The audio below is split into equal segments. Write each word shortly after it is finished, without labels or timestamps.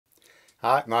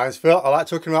Hi, my name's Phil. I like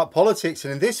talking about politics,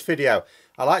 and in this video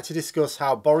I like to discuss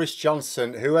how Boris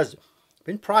Johnson, who has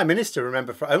been Prime Minister,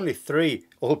 remember, for only 3,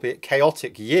 albeit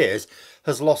chaotic, years,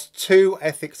 has lost 2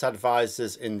 ethics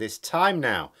advisors in this time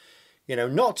now. You know,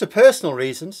 not to personal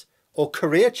reasons or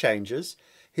career changes.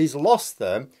 He's lost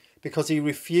them because he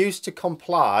refused to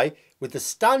comply with the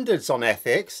standards on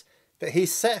ethics that he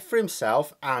set for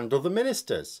himself and other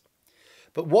ministers.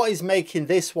 But what is making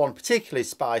this one particularly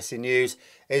spicy news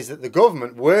is that the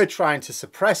government were trying to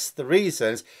suppress the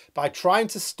reasons by trying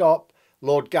to stop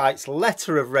Lord Geidt's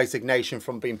letter of resignation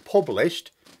from being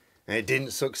published, and it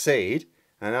didn't succeed,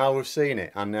 and now we've seen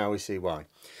it, and now we see why.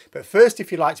 But first,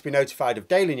 if you'd like to be notified of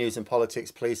daily news and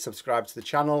politics, please subscribe to the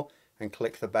channel and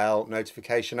click the bell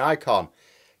notification icon.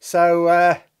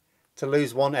 So, to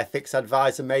lose 1 ethics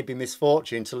advisor may be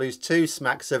misfortune, to lose 2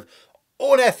 smacks of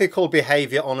unethical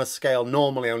behaviour on a scale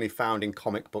normally only found in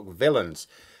comic book villains.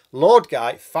 Lord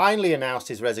Geidt finally announced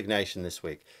his resignation this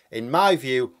week. In my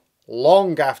view,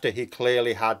 long after he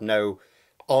clearly had no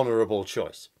honourable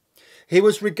choice. He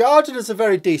was regarded as a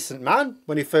very decent man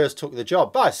when he first took the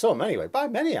job, by some anyway, by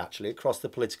many actually across the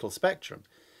political spectrum.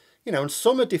 You know, and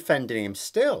some are defending him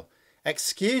still,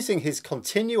 excusing his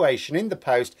continuation in the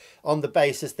post on the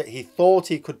basis that he thought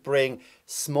he could bring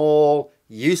small,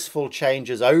 useful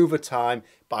changes over time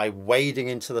by wading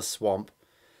into the swamp.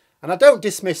 And I don't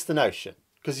dismiss the notion,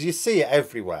 because you see it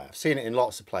everywhere. I've seen it in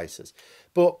lots of places.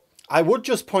 But I would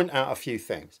just point out a few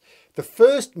things. The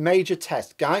first major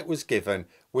test Geidt was given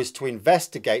was to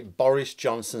investigate Boris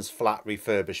Johnson's flat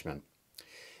refurbishment.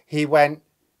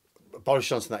 Boris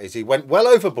Johnson that is, he went well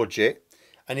over budget,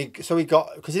 and because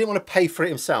he didn't want to pay for it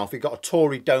himself, he got a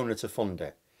Tory donor to fund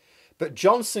it. But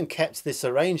Johnson kept this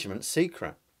arrangement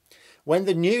secret. When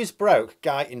the news broke,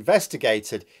 Geidt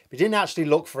investigated, but didn't actually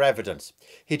look for evidence.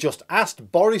 He just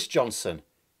asked Boris Johnson,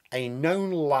 a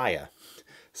known liar,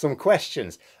 some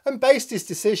questions, and based his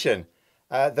decision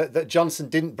that Johnson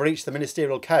didn't breach the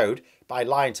ministerial code by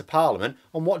lying to Parliament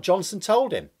on what Johnson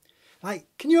told him. Like,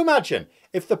 can you imagine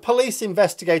if the police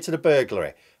investigated a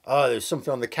burglary? Oh, there's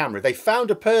something on the camera. They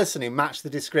found a person who matched the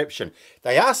description.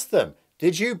 They asked them,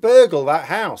 did you burgle that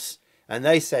house? And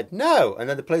they said no. And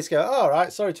then the police go, all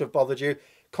right, sorry to have bothered you.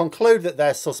 Conclude that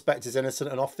their suspect is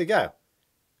innocent and off they go.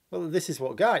 Well, this is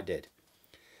what Geidt did.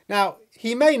 Now,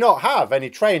 he may not have any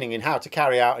training in how to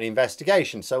carry out an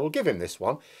investigation, so we'll give him this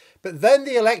one. But then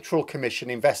the Electoral Commission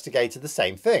investigated the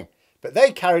same thing. But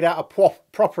they carried out a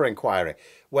proper inquiry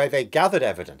where they gathered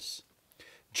evidence.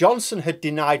 Johnson had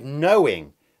denied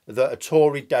knowing that a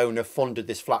Tory donor funded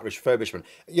this flat refurbishment.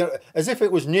 You know, as if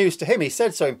it was news to him. He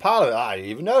said so in Parliament. I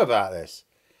didn't even know about this.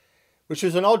 Which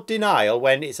was an odd denial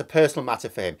when it's a personal matter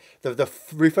for him. The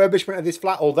refurbishment of this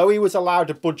flat, although he was allowed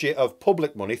a budget of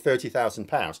public money,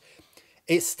 £30,000,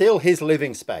 it's still his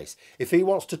living space. If he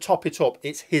wants to top it up,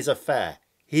 it's his affair.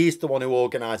 He's the one who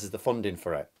organises the funding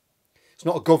for it. It's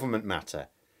not a government matter.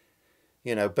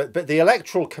 You know, but the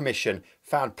Electoral Commission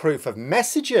found proof of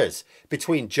messages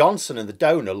between Johnson and the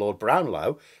donor, Lord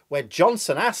Brownlow, where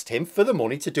Johnson asked him for the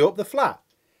money to do up the flat.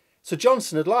 So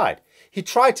Johnson had lied. He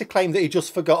tried to claim that he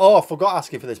just forgot. Oh, I forgot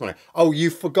asking for this money. Oh, you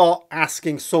forgot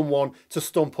asking someone to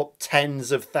stump up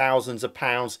tens of thousands of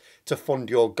pounds to fund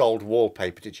your gold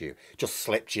wallpaper, did you? Just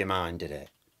slipped your mind, did it?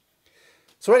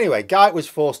 So anyway, Geidt was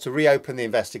forced to reopen the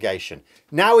investigation.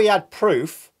 Now he had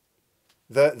proof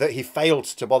that he failed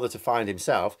to bother to find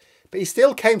himself, but he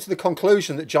still came to the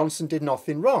conclusion that Johnson did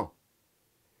nothing wrong.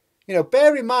 You know,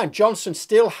 bear in mind, Johnson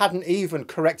still hadn't even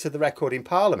corrected the record in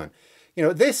Parliament. You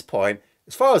know, at this point,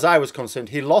 as far as I was concerned,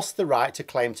 he lost the right to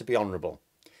claim to be honourable.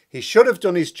 He should have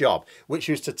done his job, which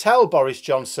was to tell Boris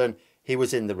Johnson he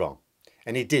was in the wrong,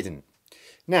 and he didn't.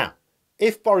 Now,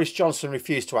 if Boris Johnson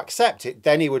refused to accept it,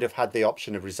 then he would have had the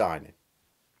option of resigning.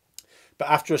 But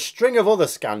after a string of other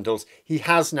scandals, he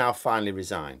has now finally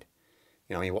resigned.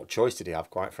 You know, I mean, what choice did he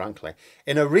have, quite frankly?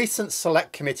 In a recent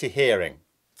Select Committee hearing,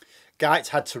 Geidt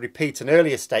had to repeat an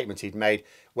earlier statement he'd made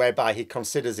whereby he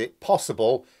considers it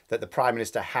possible that the Prime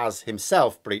Minister has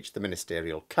himself breached the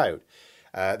ministerial code.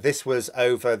 This was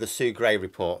over the Sue Gray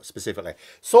report specifically.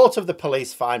 Sort of the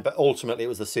police fine, but ultimately it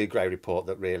was the Sue Gray report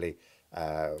that really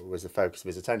was the focus of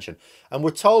his attention. And we're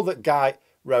told that Geidt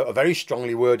wrote a very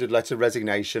strongly worded letter of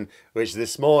resignation, which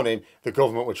this morning the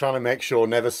government were trying to make sure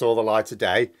never saw the light of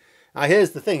day. Now here's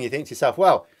the thing, you think to yourself,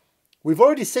 well, we've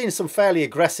already seen some fairly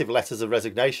aggressive letters of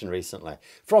resignation recently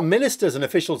from ministers and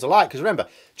officials alike, because remember,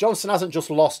 Johnson hasn't just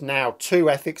lost now 2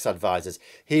 ethics advisors,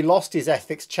 he lost his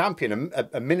ethics champion,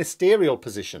 a ministerial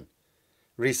position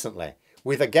recently,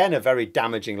 with again a very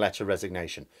damaging letter of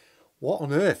resignation. What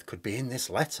on earth could be in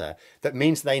this letter that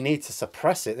means they need to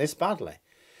suppress it this badly?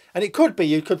 And it could be,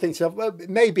 you could think to yourself, well,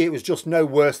 maybe it was just no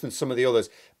worse than some of the others,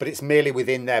 but it's merely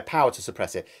within their power to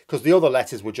suppress it, because the other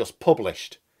letters were just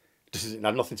published. It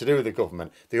had nothing to do with the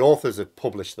government. The authors had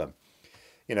published them.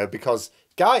 You know, because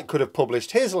Geidt could have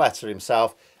published his letter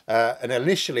himself, and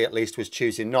initially at least was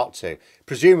choosing not to,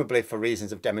 presumably for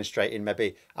reasons of demonstrating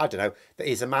maybe, I don't know, that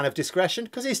he's a man of discretion,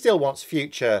 because he still wants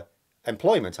future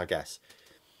employment, I guess.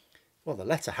 Well, the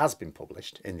letter has been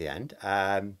published in the end.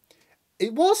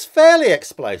 It was fairly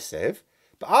explosive,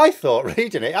 but I thought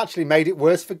reading it actually made it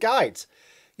worse for Geidt.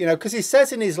 You know, because he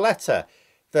says in his letter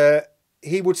that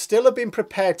he would still have been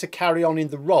prepared to carry on in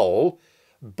the role,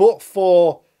 but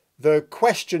for the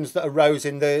questions that arose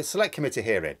in the select committee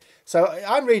hearing. So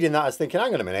I'm reading that as thinking,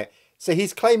 hang on a minute. So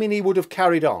he's claiming he would have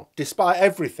carried on despite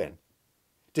everything.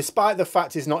 Despite the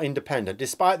fact he's not independent.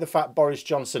 Despite the fact Boris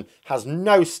Johnson has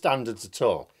no standards at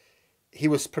all. He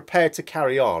was prepared to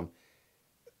carry on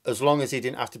as long as he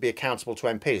didn't have to be accountable to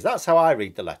MPs. That's how I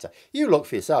read the letter. You look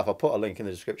for yourself. I'll put a link in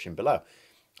the description below.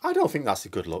 I don't think that's a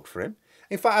good look for him.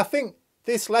 In fact, I think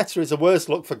this letter is a worse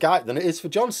look for Geidt than it is for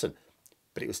Johnson.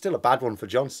 But it was still a bad one for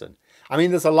Johnson. I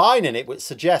mean, there's a line in it which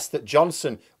suggests that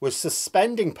Johnson was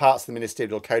suspending parts of the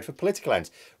Ministerial Code for political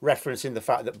ends, referencing the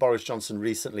fact that Boris Johnson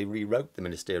recently rewrote the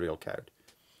Ministerial Code.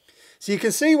 So you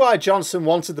can see why Johnson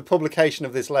wanted the publication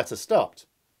of this letter stopped.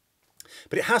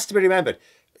 But it has to be remembered,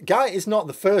 Geidt is not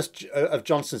the first of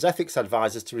Johnson's ethics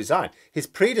advisors to resign. His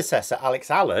predecessor,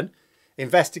 Alex Allen,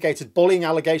 investigated bullying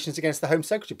allegations against the Home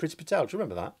Secretary, Priti Patel. Do you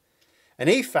remember that? And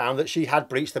he found that she had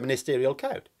breached the Ministerial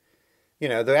Code. You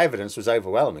know, the evidence was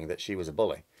overwhelming that she was a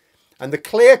bully. And the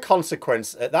clear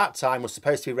consequence at that time was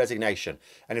supposed to be resignation.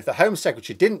 And if the Home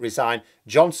Secretary didn't resign,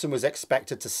 Johnson was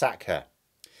expected to sack her.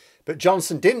 But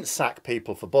Johnson didn't sack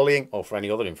people for bullying or for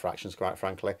any other infractions, quite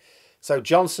frankly. So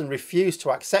Johnson refused to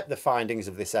accept the findings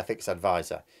of this ethics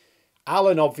advisor.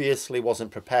 Allen obviously wasn't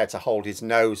prepared to hold his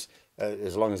nose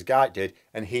as long as Geidt did,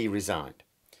 and he resigned.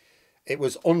 It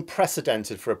was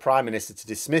unprecedented for a Prime Minister to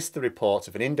dismiss the report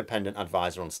of an independent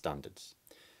advisor on standards.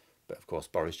 But of course,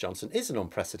 Boris Johnson is an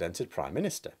unprecedented Prime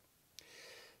Minister.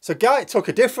 So Geidt took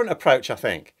a different approach, I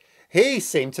think. He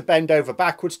seemed to bend over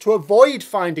backwards to avoid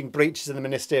finding breaches in the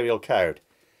Ministerial Code.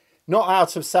 Not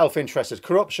out of self-interested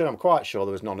corruption, I'm quite sure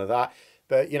there was none of that.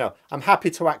 But, you know, I'm happy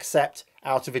to accept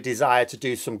out of a desire to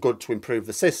do some good to improve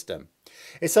the system.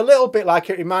 It's a little bit like,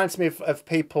 it reminds me of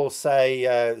people,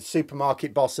 say,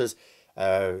 supermarket bosses,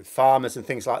 farmers and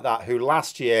things like that, who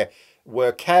last year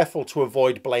were careful to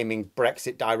avoid blaming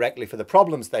Brexit directly for the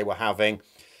problems they were having,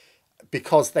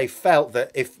 because they felt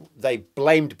that if they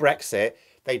blamed Brexit,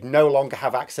 they'd no longer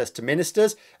have access to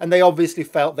ministers, and they obviously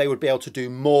felt they would be able to do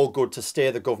more good to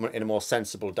steer the government in a more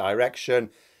sensible direction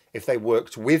if they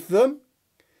worked with them.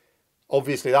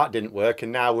 Obviously that didn't work,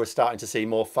 and now we're starting to see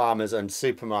more farmers and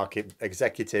supermarket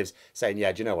executives saying,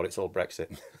 yeah, do you know what, it's all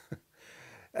Brexit.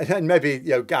 And maybe,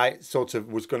 you know, Geidt sort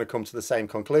of was going to come to the same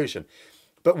conclusion.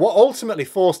 But what ultimately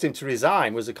forced him to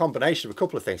resign was a combination of a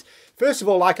couple of things. First of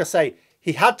all, like I say,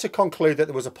 he had to conclude that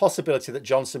there was a possibility that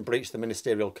Johnson breached the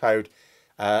Ministerial Code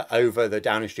over the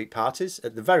Downing Street parties.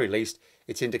 At the very least,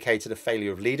 it indicated a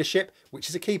failure of leadership, which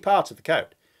is a key part of the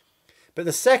code. But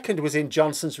the second was in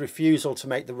Johnson's refusal to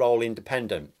make the role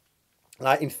independent.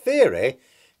 Like, in theory,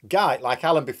 Geidt, like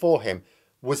Allen before him,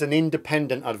 was an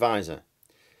independent advisor.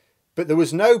 But there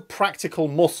was no practical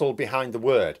muscle behind the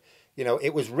word. You know,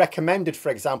 it was recommended, for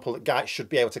example, that Geidt should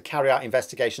be able to carry out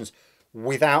investigations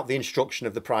without the instruction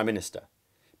of the Prime Minister.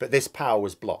 But this power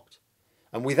was blocked.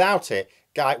 And without it,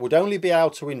 Geidt would only be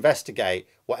able to investigate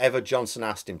whatever Johnson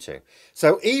asked him to.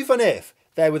 So even if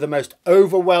there were the most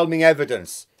overwhelming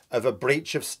evidence of a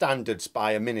breach of standards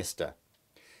by a minister,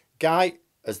 Geidt,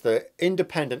 as the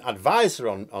independent advisor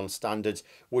on standards,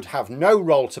 would have no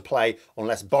role to play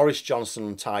unless Boris Johnson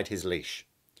untied his leash.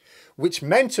 Which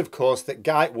meant, of course, that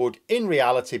Geidt would, in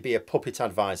reality, be a puppet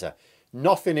advisor.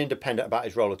 Nothing independent about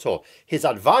his role at all. His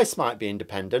advice might be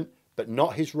independent, but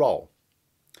not his role.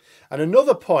 And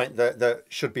another point that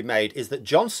should be made is that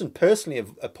Johnson personally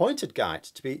appointed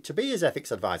Geidt to be his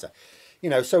ethics advisor.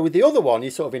 You know, so with the other one, he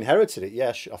sort of inherited it,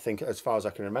 yes, I think, as far as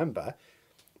I can remember.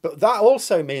 But that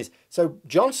also means, so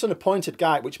Johnson appointed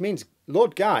Geidt, which means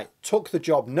Lord Geidt took the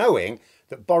job knowing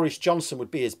that Boris Johnson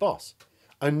would be his boss.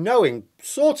 And knowing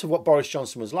sort of what Boris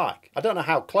Johnson was like. I don't know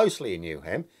how closely he knew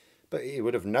him, but he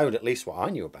would have known at least what I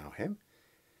knew about him.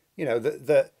 You know,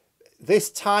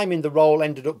 this time in the role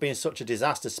ended up being such a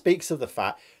disaster speaks of the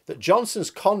fact that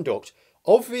Johnson's conduct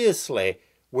obviously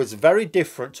was very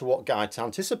different to what Geidt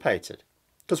anticipated.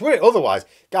 Because were it otherwise,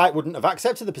 Geidt wouldn't have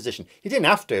accepted the position. He didn't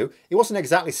have to. He wasn't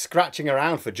exactly scratching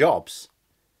around for jobs.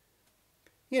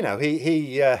 You know,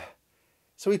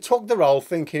 So he took the role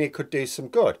thinking it could do some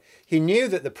good. He knew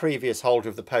that the previous holder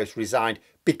of the post resigned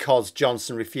because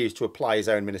Johnson refused to apply his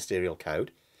own ministerial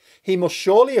code. He must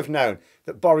surely have known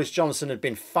that Boris Johnson had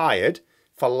been fired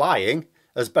for lying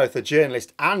as both a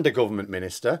journalist and a government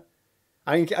minister.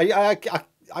 I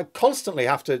constantly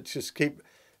have to just keep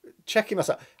checking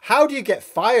myself. How do you get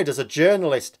fired as a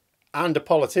journalist and a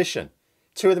politician?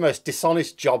 Two of the most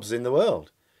dishonest jobs in the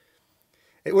world.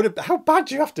 It would have, how bad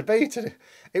do you have to be to?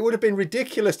 It would have been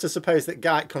ridiculous to suppose that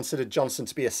Geidt considered Johnson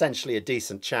to be essentially a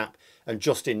decent chap and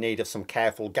just in need of some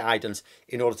careful guidance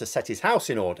in order to set his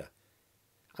house in order.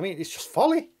 I mean, it's just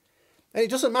folly. And it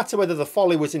doesn't matter whether the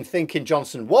folly was in thinking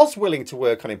Johnson was willing to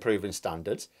work on improving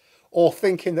standards or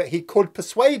thinking that he could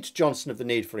persuade Johnson of the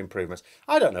need for improvements.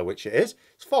 I don't know which it is.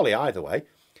 It's folly either way.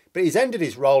 But he's ended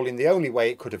his role in the only way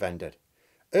it could have ended.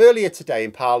 Earlier today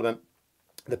in Parliament,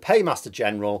 the Paymaster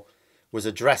General was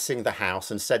addressing the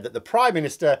House and said that the Prime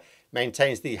Minister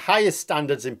maintains the highest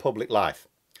standards in public life.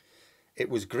 It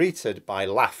was greeted by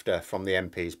laughter from the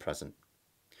MPs present.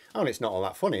 Oh, and it's not all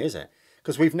that funny, is it?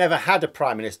 Because we've never had a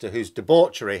Prime Minister whose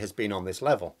debauchery has been on this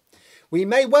level. We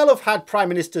may well have had Prime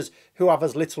Ministers who have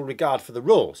as little regard for the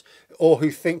rules or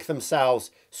who think themselves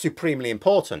supremely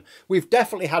important. We've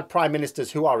definitely had Prime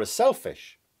Ministers who are as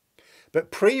selfish.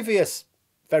 But previous,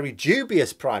 very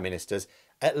dubious Prime Ministers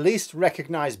at least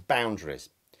recognise boundaries.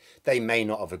 They may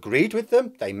not have agreed with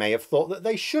them. They may have thought that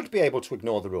they should be able to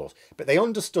ignore the rules. But they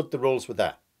understood the rules were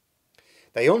there.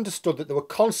 They understood that there were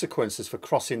consequences for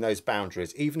crossing those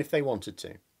boundaries, even if they wanted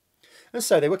to. And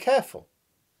so they were careful.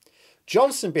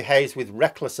 Johnson behaves with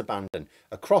reckless abandon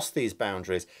across these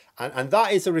boundaries, and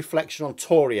that is a reflection on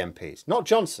Tory MPs, not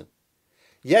Johnson.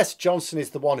 Yes, Johnson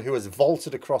is the one who has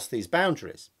vaulted across these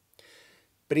boundaries.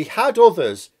 But he had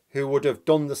others who would have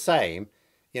done the same,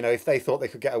 you know, if they thought they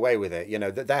could get away with it. You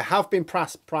know, that there have been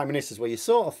prime ministers where you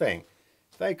sort of think,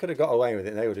 if they could have got away with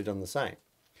it, they would have done the same.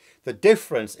 The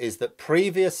difference is that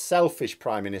previous selfish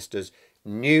prime ministers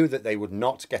knew that they would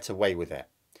not get away with it.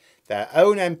 Their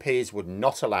own MPs would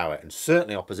not allow it, and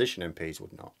certainly opposition MPs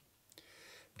would not.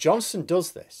 Johnson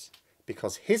does this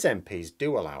because his MPs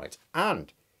do allow it,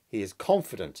 and he is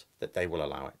confident that they will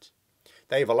allow it.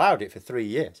 They've allowed it for 3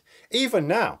 years. Even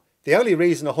now, the only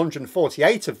reason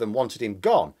 148 of them wanted him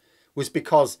gone was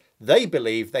because they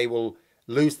believe they will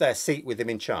lose their seat with him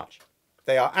in charge.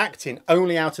 They are acting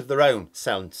only out of their own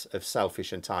sense of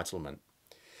selfish entitlement.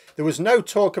 There was no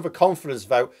talk of a confidence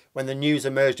vote when the news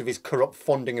emerged of his corrupt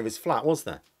funding of his flat, was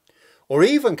there? Or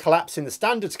even collapsing the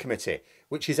Standards Committee,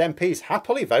 which his MPs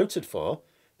happily voted for.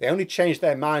 They only changed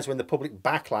their minds when the public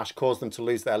backlash caused them to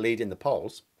lose their lead in the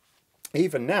polls.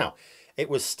 Even now, it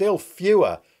was still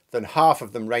fewer than half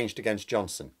of them ranged against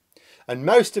Johnson. And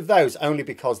most of those only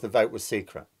because the vote was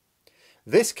secret.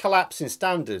 This collapse in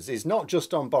standards is not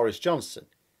just on Boris Johnson.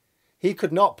 He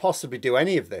could not possibly do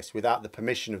any of this without the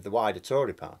permission of the wider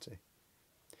Tory party.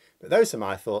 But those are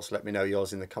my thoughts. Let me know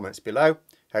yours in the comments below.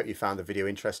 Hope you found the video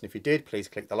interesting. If you did, please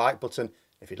click the like button.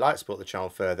 If you'd like to support the channel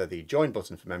further, the join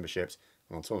button for memberships.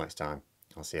 And until next time,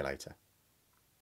 I'll see you later.